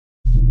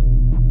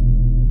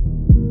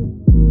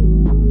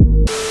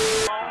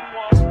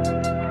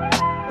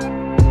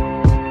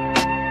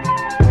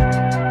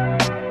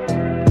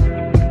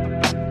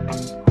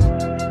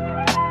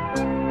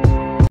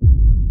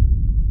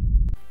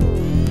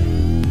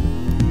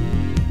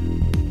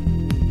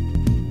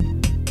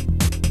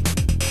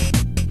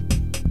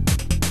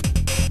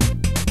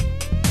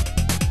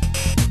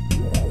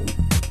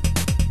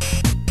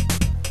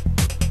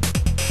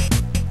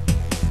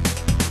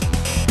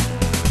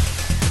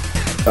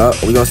Oh,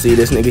 we gonna see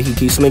this nigga. He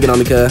keeps swinging on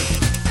me, cuz.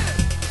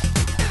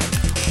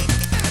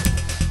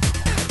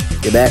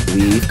 Get back.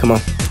 Weave. Come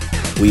on.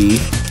 Weave.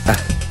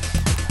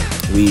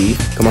 Weave.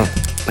 Come on.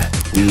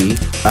 Weave.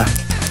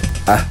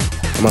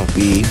 Come on.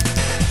 Weave.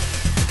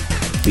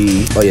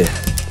 Weave. Oh, yeah.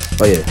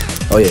 Oh, yeah.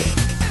 Oh, yeah.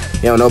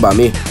 He don't know about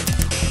me.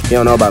 He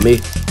don't know about me.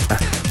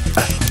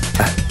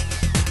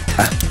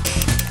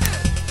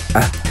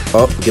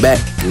 Oh, get back.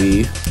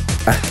 Weave.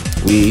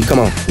 Weave. Come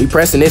on. We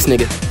pressing this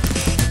nigga.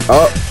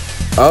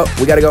 Oh,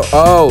 we gotta go.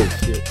 Oh,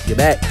 shit. Get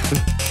back.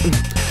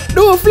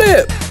 Do a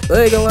flip.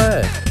 I ain't gonna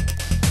lie.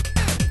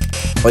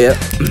 Oh, yeah.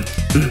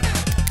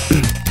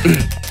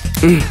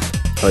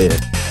 Oh, yeah.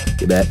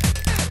 Get back.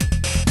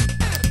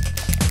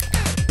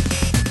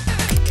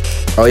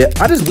 Oh, yeah.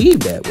 I just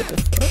weaved that. What the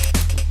fuck?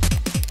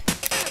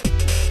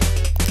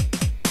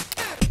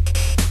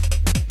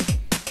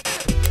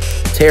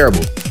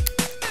 Terrible.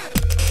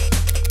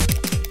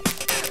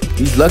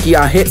 These lucky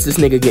ass hits this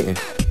nigga getting.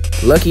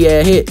 Lucky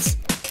ass hits.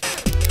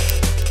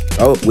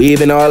 Oh,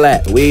 weaving all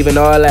that. Weaving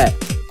all that.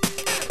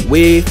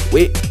 Weave.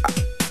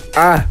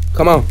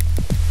 Come on.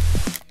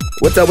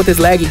 What's up with this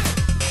laggy?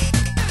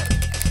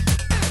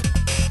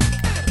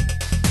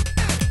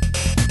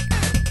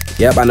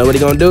 Yep, I know what he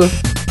gonna do.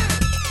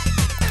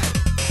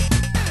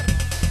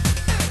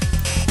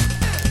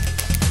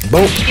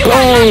 Boom.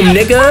 Boom,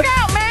 nigga.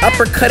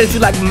 Uppercutted you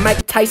like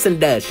Mike Tyson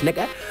does,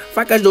 nigga.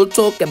 Fuck as you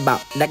talking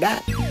about, nigga.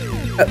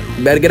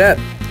 Better get up.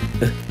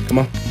 Come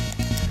on.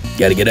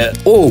 Gotta get up.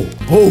 Oh,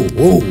 oh,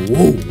 oh,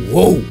 oh,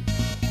 oh.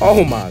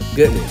 Oh my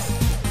goodness.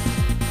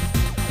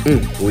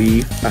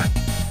 Weave.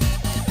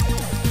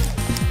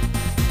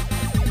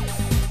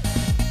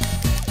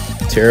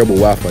 Terrible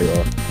Wi-Fi,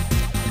 y'all.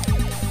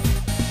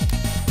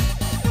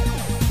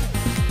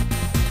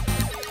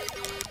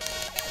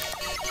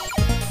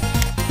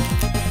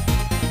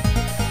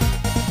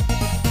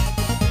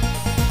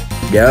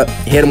 Yep,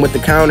 hit him with the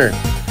counter.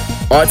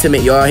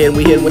 Ultimate, y'all.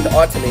 We hit him with the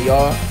ultimate,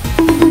 y'all.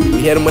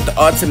 We hit him with the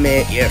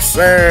ultimate. Yes,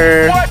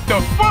 sir. What the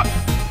fuck?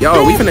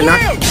 Yo, we finna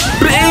knock.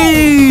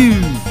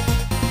 Boom!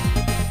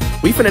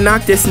 We finna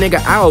knock this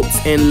nigga out.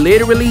 And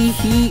literally,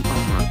 he.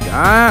 Oh my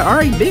god.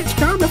 Alright, bitch.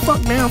 Calm the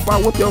fuck down before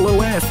I whoop your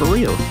little ass for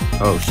real.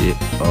 Oh shit.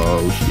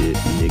 Oh shit.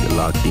 Nigga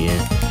locked in.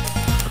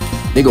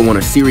 Nigga want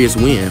a serious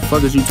win.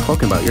 Fuck is you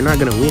talking about? You're not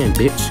gonna win,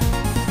 bitch.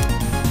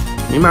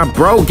 Hey, my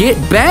bro, get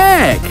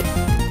back.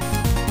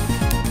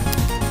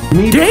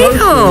 Me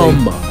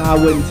damn! I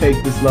wouldn't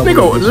take this level.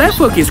 Nigga, left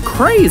hook is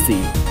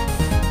crazy.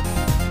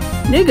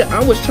 Nigga,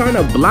 I was trying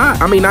to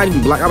block. I mean, not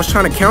even block. I was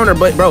trying to counter,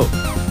 but bro,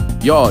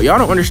 y'all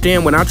don't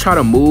understand. When I try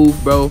to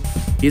move, bro,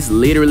 it's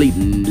literally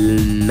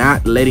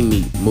not letting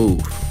me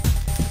move.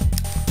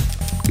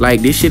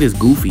 Like, this shit is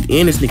goofy.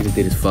 And this nigga just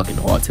did his fucking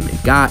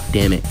ultimate. God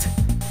damn it.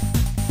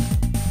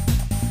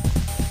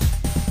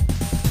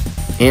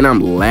 And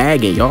I'm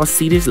lagging. Y'all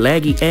see this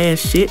laggy ass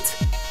shit?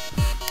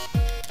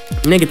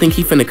 Nigga think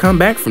he finna come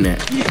back from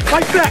that.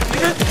 Fight back,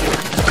 nigga.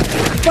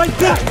 Fight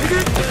back,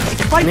 nigga.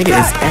 Fight nigga,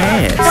 back. it's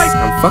ass.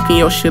 I'm fucking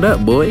your shit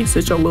up, boy.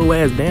 Sit your little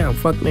ass down.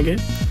 Fuck, nigga.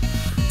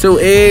 Too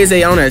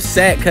easy on a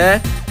set,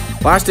 cut.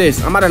 Watch this.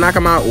 I'm about to knock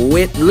him out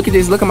with. Look at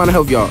this. Look at my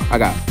health, y'all. I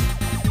got.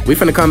 We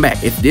finna come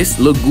back. If this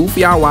look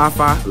goofy out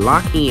Wi-Fi,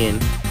 lock in,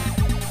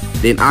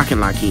 then I can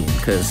lock in.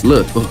 Cause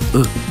look,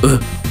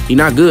 he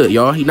not good,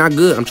 y'all. He not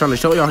good. I'm trying to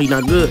show y'all he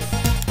not good.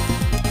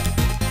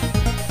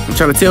 I'm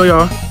trying to tell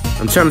y'all.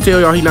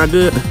 He not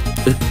good.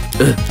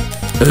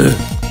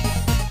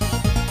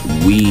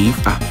 Weave.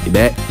 Get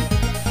back.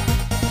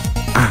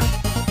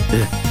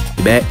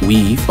 Get back.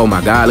 Weave. Oh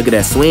my god, look at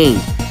that swing.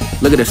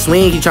 Look at the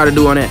swing he tried to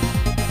do on that.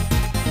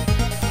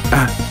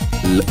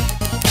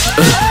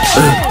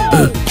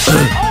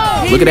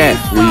 Look at that.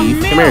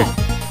 Weave. Come here.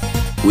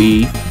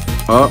 Weave.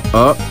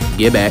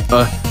 Get back.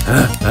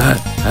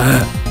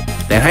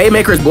 That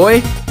haymakers,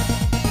 boy.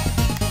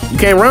 You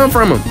can't run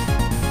from him.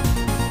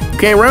 You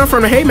can't run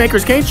from the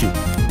haymakers, can't you?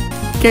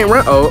 Can't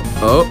run.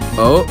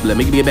 Oh. Let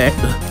me get back.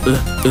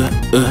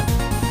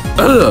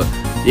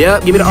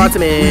 Yep, give me the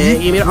ultimate.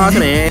 Give me the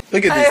ultimate.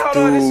 Look at this, hold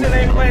on, this shit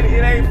ain't funny.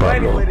 It ain't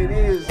funny what it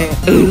is.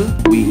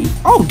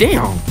 Oh,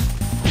 damn.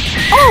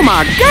 Oh,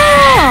 my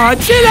God.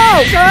 Chill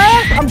out,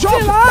 girl. I'm joking.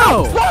 Chill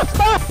out.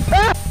 Stop.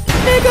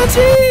 Nigga,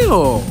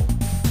 chill.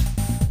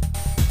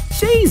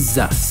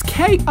 Jesus.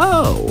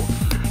 K.O.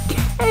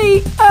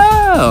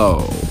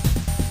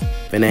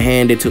 Finna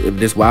hand it to, if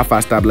this Wi-Fi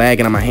stop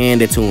lagging, I'ma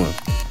hand it to him.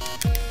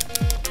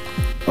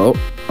 Oh,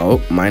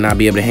 might not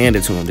be able to hand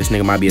it to him. This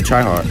nigga might be a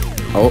tryhard.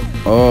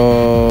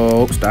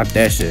 Oh, stop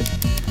that shit.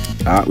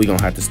 We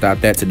gonna have to stop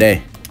that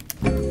today.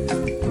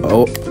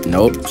 Oh,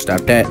 nope, stop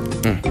that.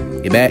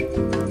 Get back.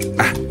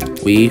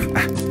 Weave.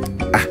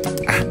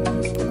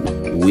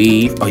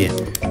 Weave. Oh yeah.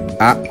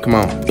 Come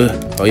on.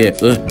 Oh yeah.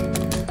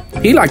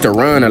 He like to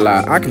run a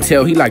lot. I can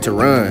tell he like to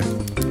run.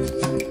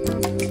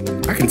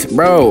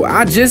 Bro,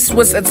 I just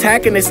was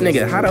attacking this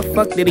nigga. How the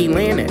fuck did he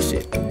land that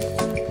shit?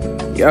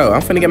 Yo,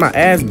 I'm finna get my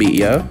ass beat,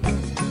 yo.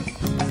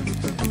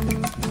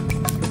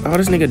 All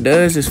this nigga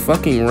does is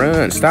fucking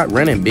run. Stop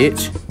running,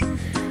 bitch.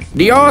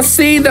 Do y'all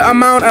see the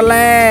amount of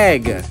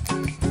lag?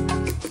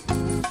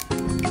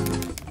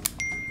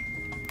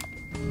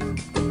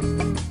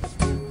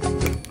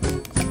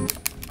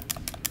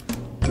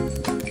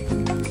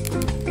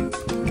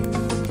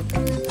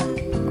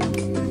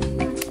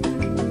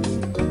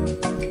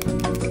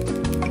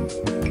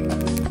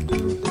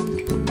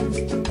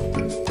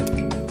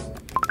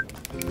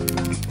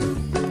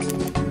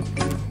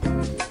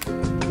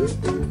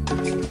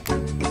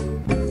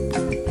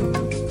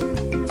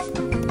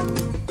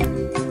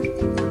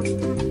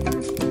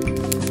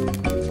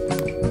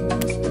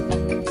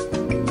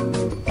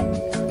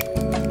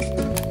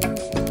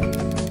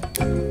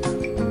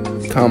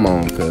 Come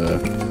on,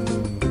 cuz.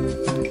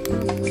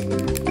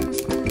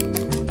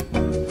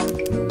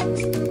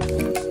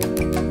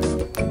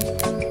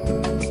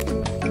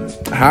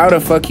 How the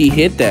fuck he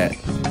hit that?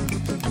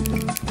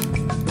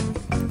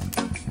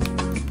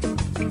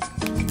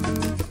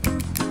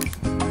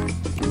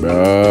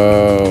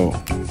 Bro.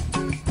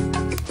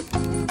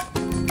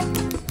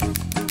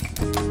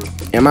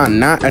 Am I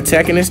not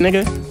attacking this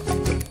nigga?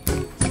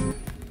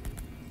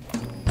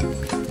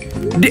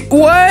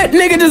 What?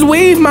 Nigga just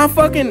weave my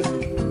fucking...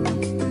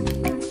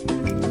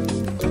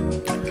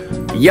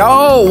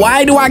 Yo,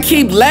 why do I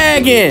keep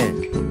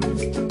lagging?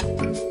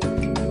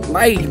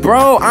 Like,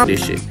 bro, I'm...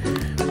 This shit.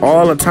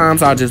 All the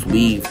times I just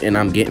weave and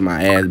I'm getting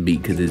my ass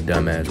beat because it's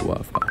dumbass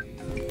Wi-Fi.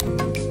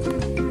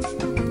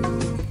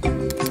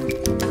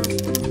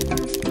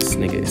 This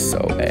nigga is so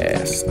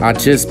ass. I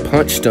just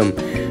punched him.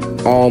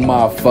 Oh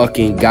my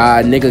fucking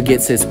god. Nigga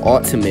gets his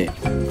ultimate.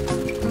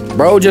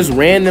 Bro just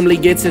randomly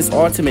gets his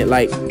ultimate.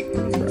 Like, bro.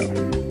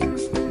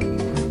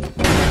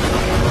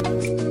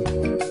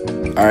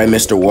 Alright,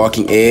 Mr.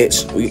 Walking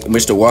Edge.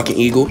 Mr. Walking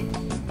Eagle.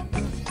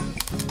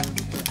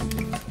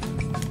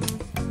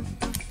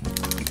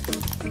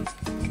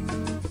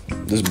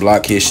 Just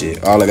block his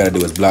shit. All I gotta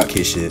do is block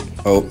his shit.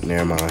 Oh,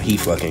 never mind. He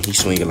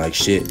swinging like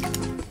shit.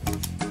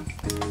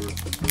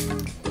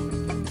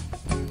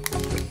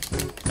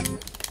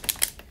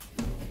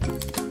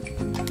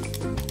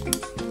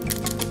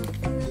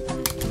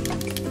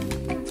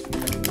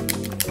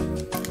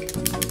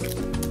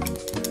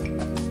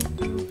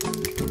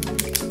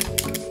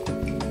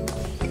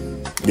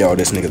 Yo,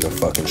 this nigga's a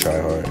fucking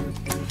tryhard.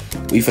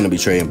 We finna be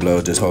trading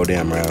blows this whole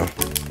damn round.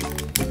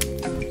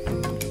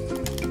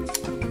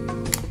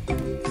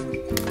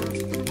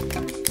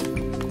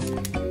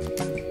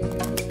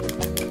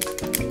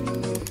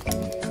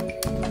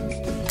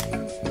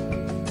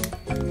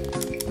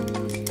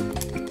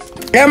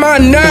 Am I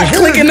not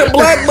clicking the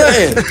block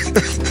button?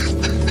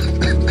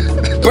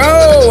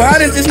 Bro, how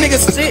does this nigga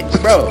sit,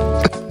 bro?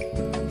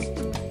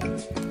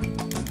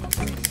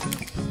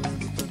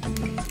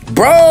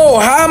 Bro,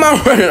 how am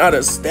I running out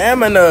of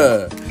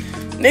stamina?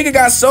 Nigga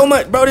got so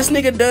much, bro, this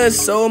nigga does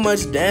so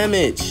much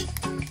damage.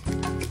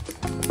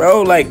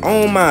 Bro, like,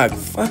 oh my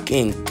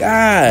fucking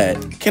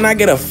god. Can I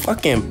get a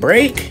fucking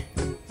break?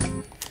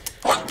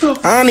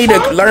 I need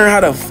to learn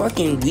how to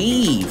fucking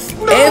weave.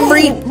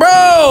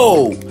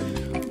 Bro!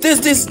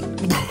 This,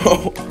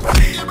 bro.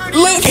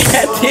 Look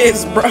at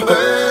this, bro.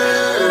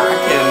 I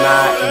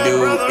cannot do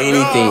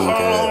anything,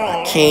 cuz.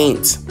 I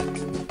can't.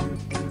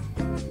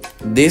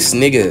 This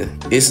nigga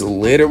is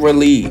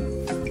literally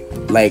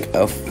like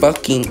a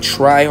fucking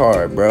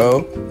tryhard,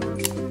 bro.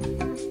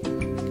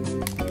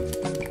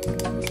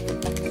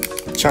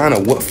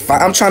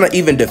 I'm trying to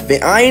even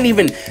defend. I ain't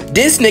even.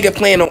 This nigga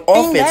playing on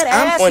offense.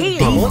 I'm on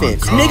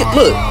defense. Nigga,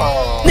 look.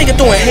 Nigga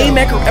throwing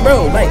haymaker,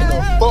 bro. Like,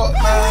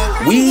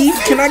 weave?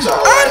 Can I?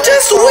 I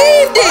just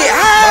weaved it.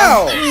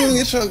 How?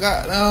 Get your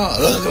goddamn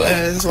ugly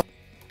ass.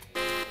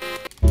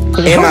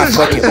 And my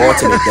fucking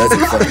ultimate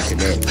doesn't fucking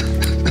connect.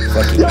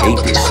 Fucking hate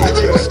this shit,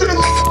 bro.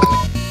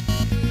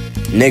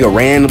 Nigga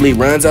randomly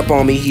runs up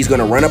on me. He's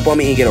gonna run up on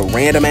me and get a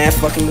random ass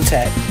fucking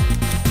attack.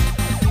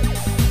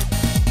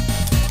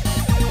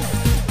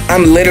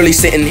 I'm literally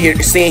sitting here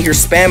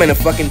spamming a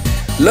fucking...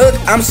 Look,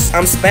 I'm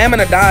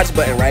spamming a dodge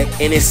button, right?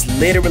 And it's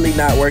literally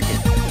not working.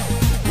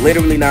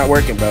 Literally not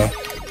working, bro.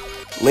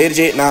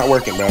 Legit not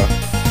working, bro.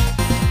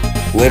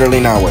 Literally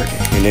not working.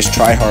 And this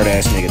tryhard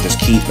ass nigga just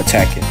keep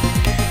attacking.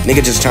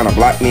 Nigga just trying to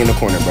block me in the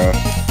corner, bro.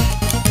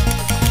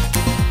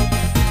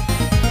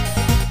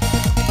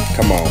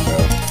 Come on, bro.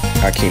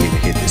 I can't even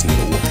hit this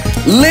nigga.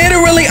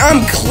 Literally,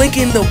 I'm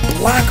clicking the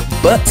block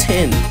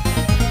button.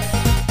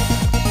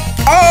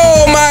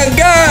 Oh my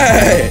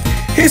god!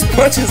 His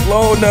punch is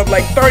loading up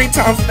like 30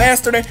 times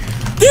faster than...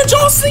 Did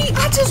y'all see?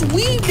 I just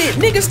weaved it.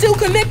 Nigga still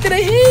connected a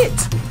hit.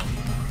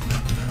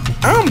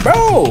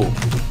 Bro.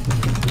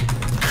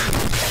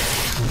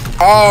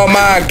 Oh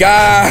my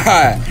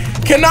god.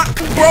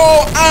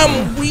 Bro,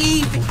 I'm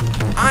weaving.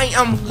 I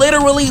am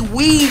literally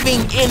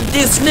weaving and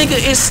this nigga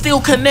is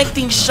still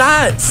connecting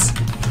shots.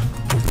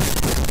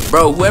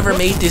 Bro, whoever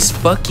made this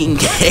fucking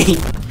game.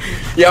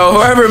 Yo,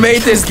 whoever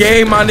made this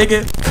game, my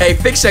nigga. Hey,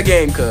 fix your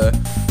game, cuz.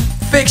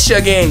 Fix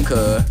your game,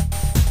 cuz.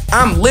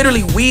 I'm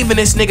literally weaving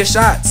this nigga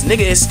shots.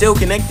 Nigga is still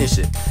connecting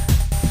shit.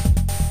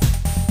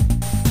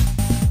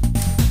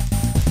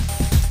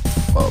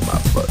 Oh my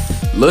fuck.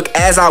 Look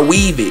as I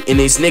weave it and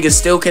this nigga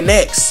still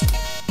connects.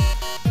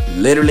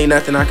 Literally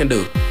nothing I can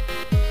do.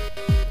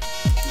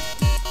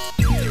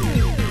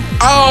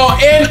 Oh,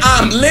 and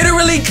I'm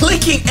literally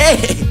clicking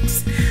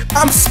X.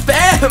 I'm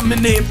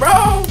spamming it,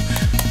 bro.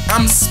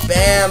 I'm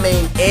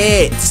spamming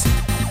it.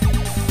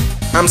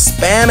 I'm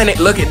spamming it.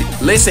 Look at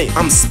it. Listen,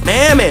 I'm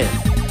spamming.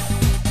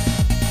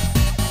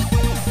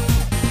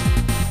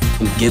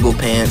 Giggle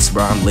pants,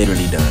 bro. I'm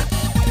literally done.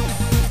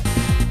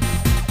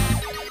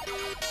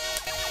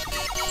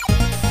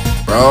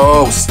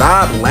 Bro,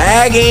 stop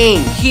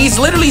lagging. He's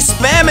literally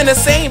spamming the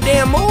same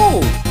damn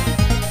move.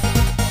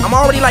 I'm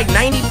already like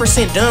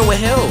 90% done with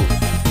health.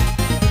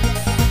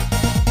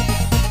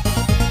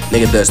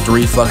 Nigga does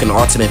 3 fucking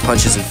ultimate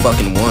punches in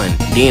fucking 1.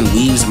 Then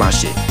weaves my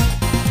shit.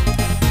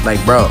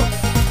 Like, bro.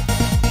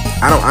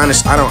 I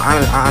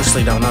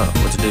honestly don't know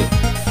what to do.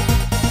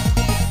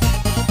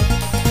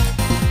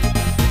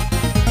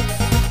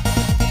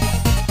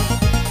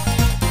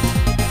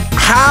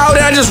 How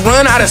did I just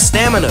run out of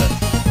stamina?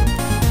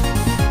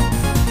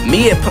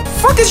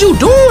 Fuck is you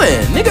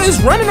doing? Nigga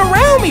is running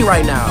around me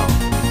right now.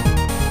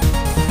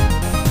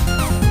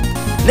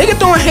 Nigga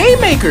throwing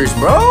haymakers,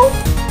 bro.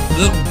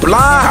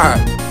 Blah.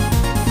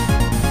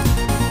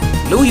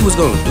 Knew he was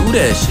gonna do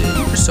that shit.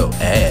 You were so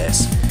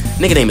ass.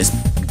 Nigga name is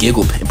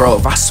Giggle Pants. Bro,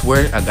 if I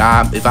swear to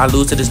God, if I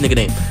lose to this nigga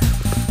name,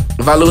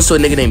 if I lose to a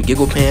nigga named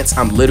Giggle Pants,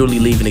 I'm literally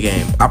leaving the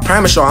game. I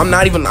promise y'all, I'm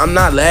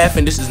not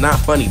laughing. This is not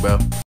funny, bro.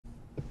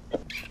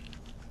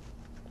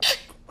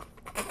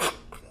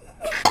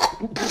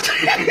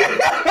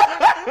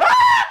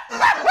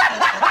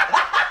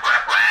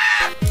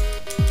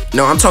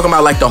 No, I'm talking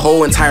about like the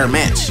whole entire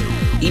match.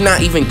 He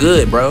not even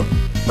good, bro.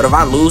 But if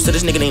I lose to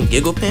this nigga named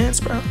Giggle Pants,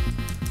 bro,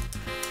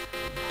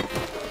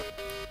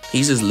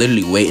 he's just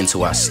literally waiting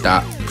till I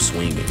stop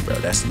swinging, bro.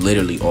 That's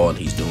literally all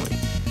he's doing.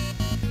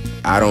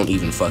 I don't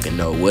even fucking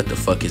know what the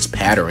fuck his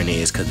pattern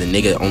is, because the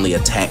nigga only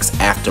attacks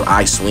after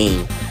I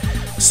swing.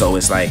 So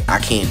it's like, I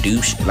can't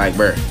do shit. Like,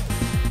 bro.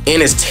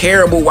 And it's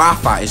terrible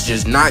Wi-Fi. It's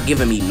just not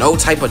giving me no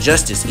type of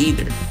justice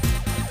either.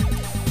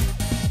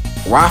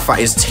 Wi-Fi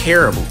is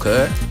terrible,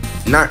 cuz.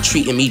 Not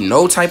treating me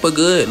no type of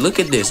good. Look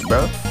at this,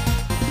 bro.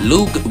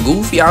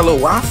 Goofy all little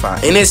Wi-Fi.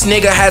 And this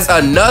nigga has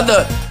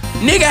another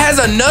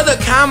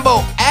combo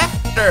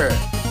after.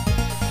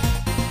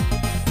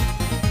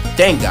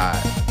 Thank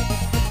God.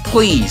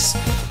 Please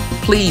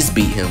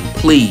beat him.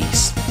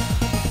 Please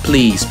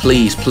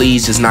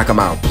just knock him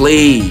out.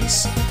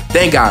 Please.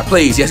 Thank God.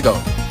 Please. Let's go.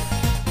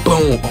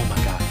 Boom. Oh my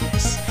God.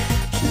 Yes.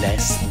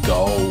 Let's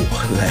go.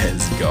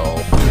 Let's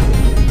go.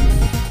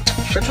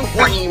 Shut your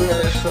lame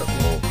ass up.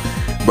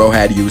 Bro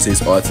had to use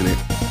his alternate.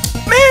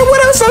 Man,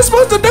 what else I'm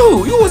supposed to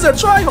do? You was a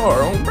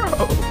tryhard, bro.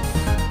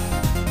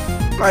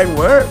 Like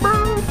what,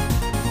 bro?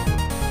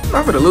 I'm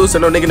not finna lose to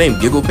no nigga named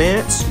Giggle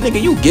Pants.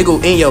 Nigga, you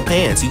giggle in your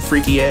pants, you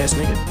freaky ass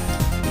nigga.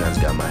 And I just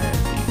got my ass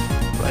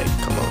beat. Like,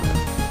 come on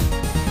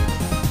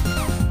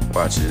now.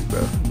 Watch this,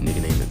 bro.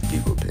 Nigga named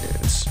Giggle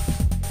Pants.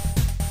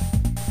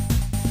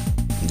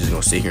 I'm just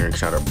gonna sit here and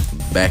try to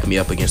back me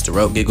up against the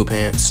rope, Giggle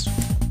Pants.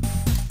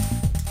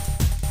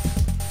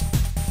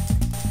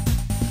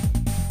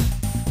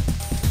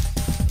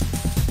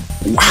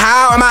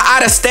 How am I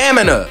out of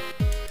stamina?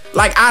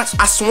 Like, I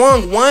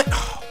swung one.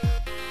 Oh.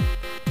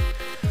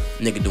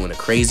 Nigga doing the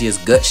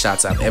craziest gut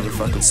shots I've ever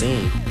fucking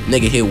seen.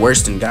 Nigga hit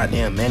worse than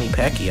goddamn Manny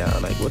Pacquiao.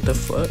 Like, what the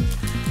fuck?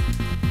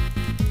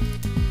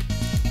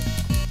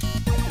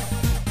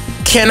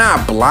 Can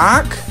I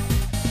block?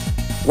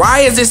 Why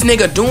is this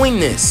nigga doing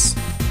this?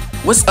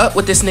 What's up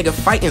with this nigga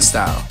fighting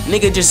style?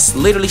 Nigga just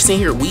literally sitting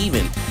here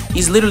weaving.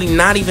 He's literally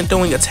not even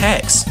throwing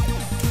attacks.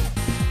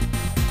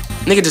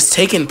 Nigga just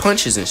taking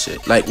punches and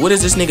shit. Like, what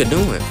is this nigga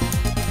doing?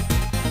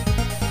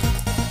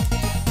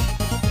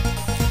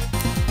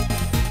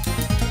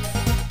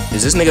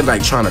 Is this nigga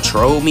like trying to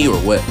troll me or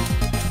what?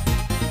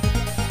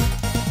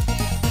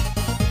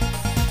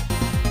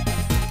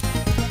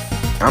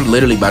 I'm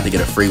literally about to get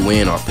a free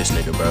win off this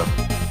nigga, bro.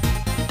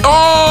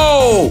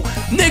 Oh!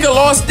 Nigga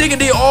lost, nigga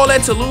did all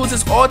that to lose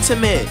his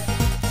ultimate.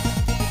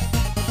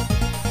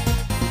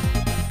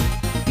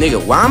 Nigga,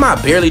 why am I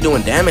barely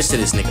doing damage to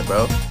this nigga,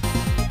 bro?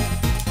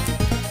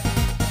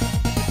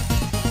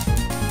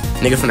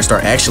 Nigga finna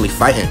start actually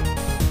fighting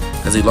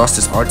because he lost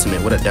his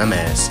ultimate. What a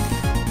dumbass.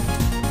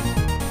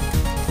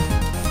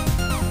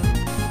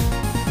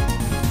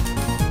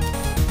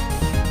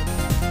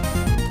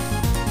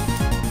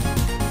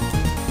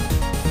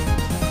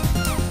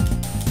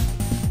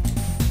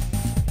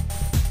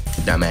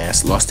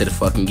 Dumbass. Lost to the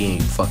fucking game.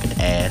 You fucking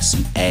ass.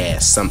 You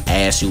ass. Some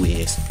ass you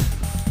is.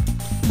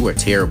 You are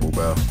terrible,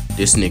 bro.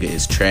 This nigga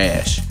is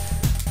trash.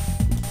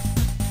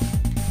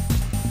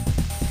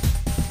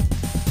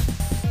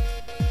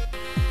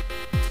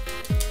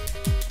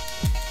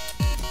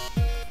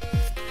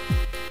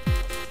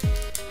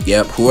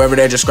 Yep, whoever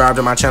that subscribed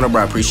to my channel,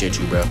 bro, I appreciate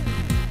you, bro.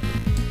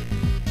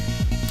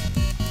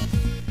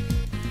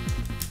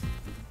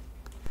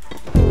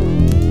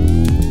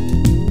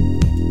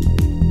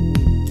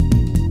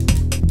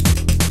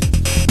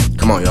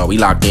 Come on, y'all. We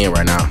locked in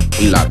right now.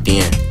 We locked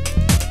in.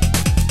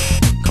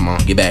 Come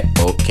on, get back.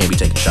 Oh, can't be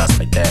taking shots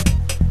like that.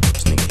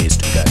 This nigga hits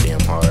too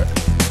goddamn hard.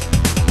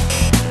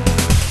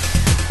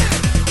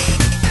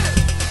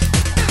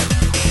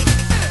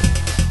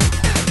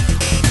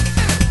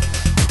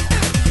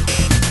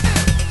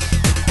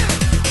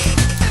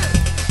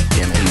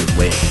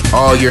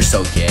 Oh, you're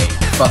so gay.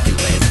 Fucking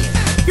lesbian.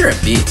 You're a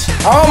bitch.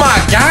 Oh my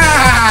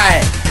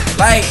God!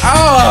 Like,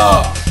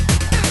 oh!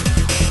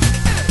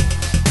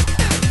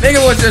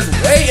 Nigga was just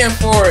waiting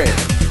for it.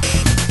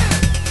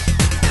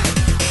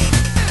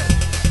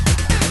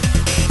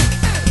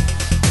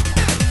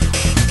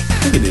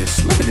 Look at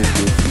this. Look at this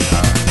goofy.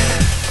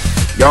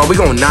 Y'all, we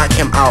gonna knock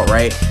him out,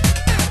 right?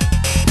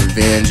 We're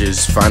Revenge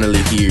is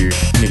finally here.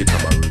 Nigga talk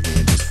about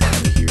revenge is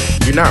finally here.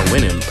 You're not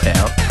winning,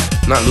 pal.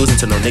 I'm not losing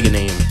to no nigga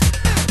named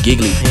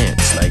Giggly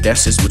Pants. Like,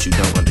 that's just what you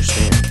don't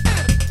understand.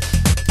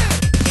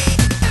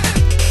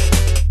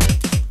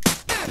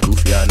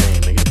 Goofy odd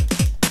name, nigga.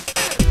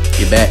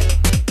 Get back.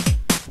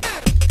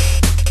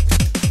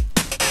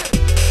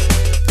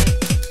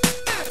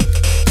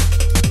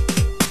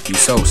 You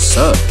so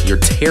suck. You're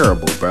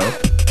terrible, bro.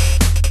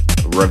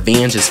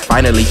 Revenge is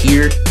finally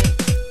here.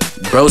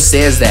 Bro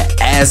says that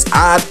as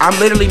I'm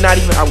literally not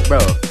even out, bro.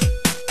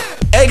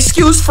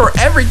 Excuse for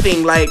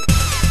everything, like,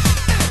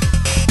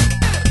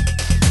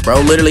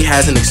 bro literally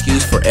has an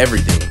excuse for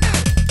everything.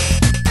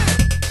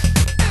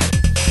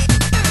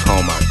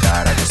 Oh my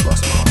god, I just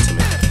lost my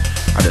ultimate.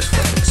 I just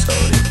fucking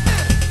stole it.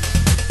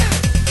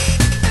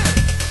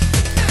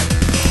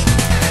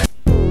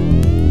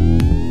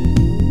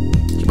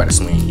 You about to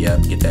swing,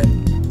 yep, get that.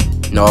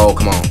 No,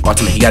 come on,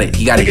 ultimate, he got it,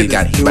 he about to get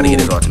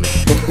his ultimate.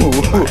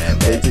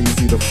 Wait till you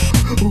see the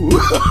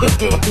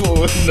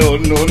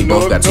no. We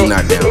both got 2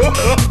 knockdowns.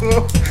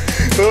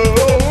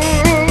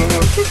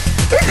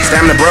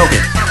 Stamina broken.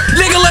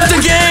 Nigga left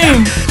the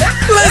game!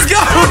 Let's go!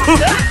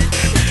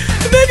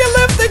 Nigga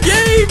left the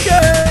game,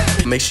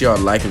 guys! Make sure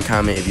y'all like and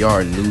comment. If y'all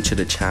are new to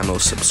the channel,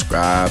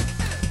 subscribe.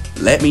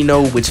 Let me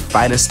know which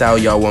fighting style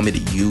y'all want me to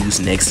use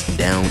next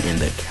down in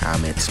the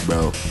comments,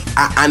 bro.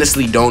 I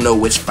honestly don't know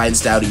which fighting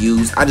style to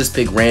use. I just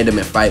pick random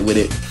and fight with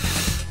it.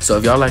 So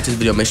if y'all like this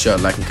video, make sure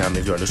y'all like and comment.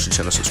 If y'all are new to the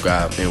channel,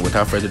 subscribe. And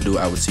without further ado,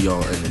 I will see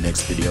y'all in the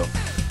next video.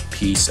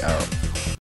 Peace out.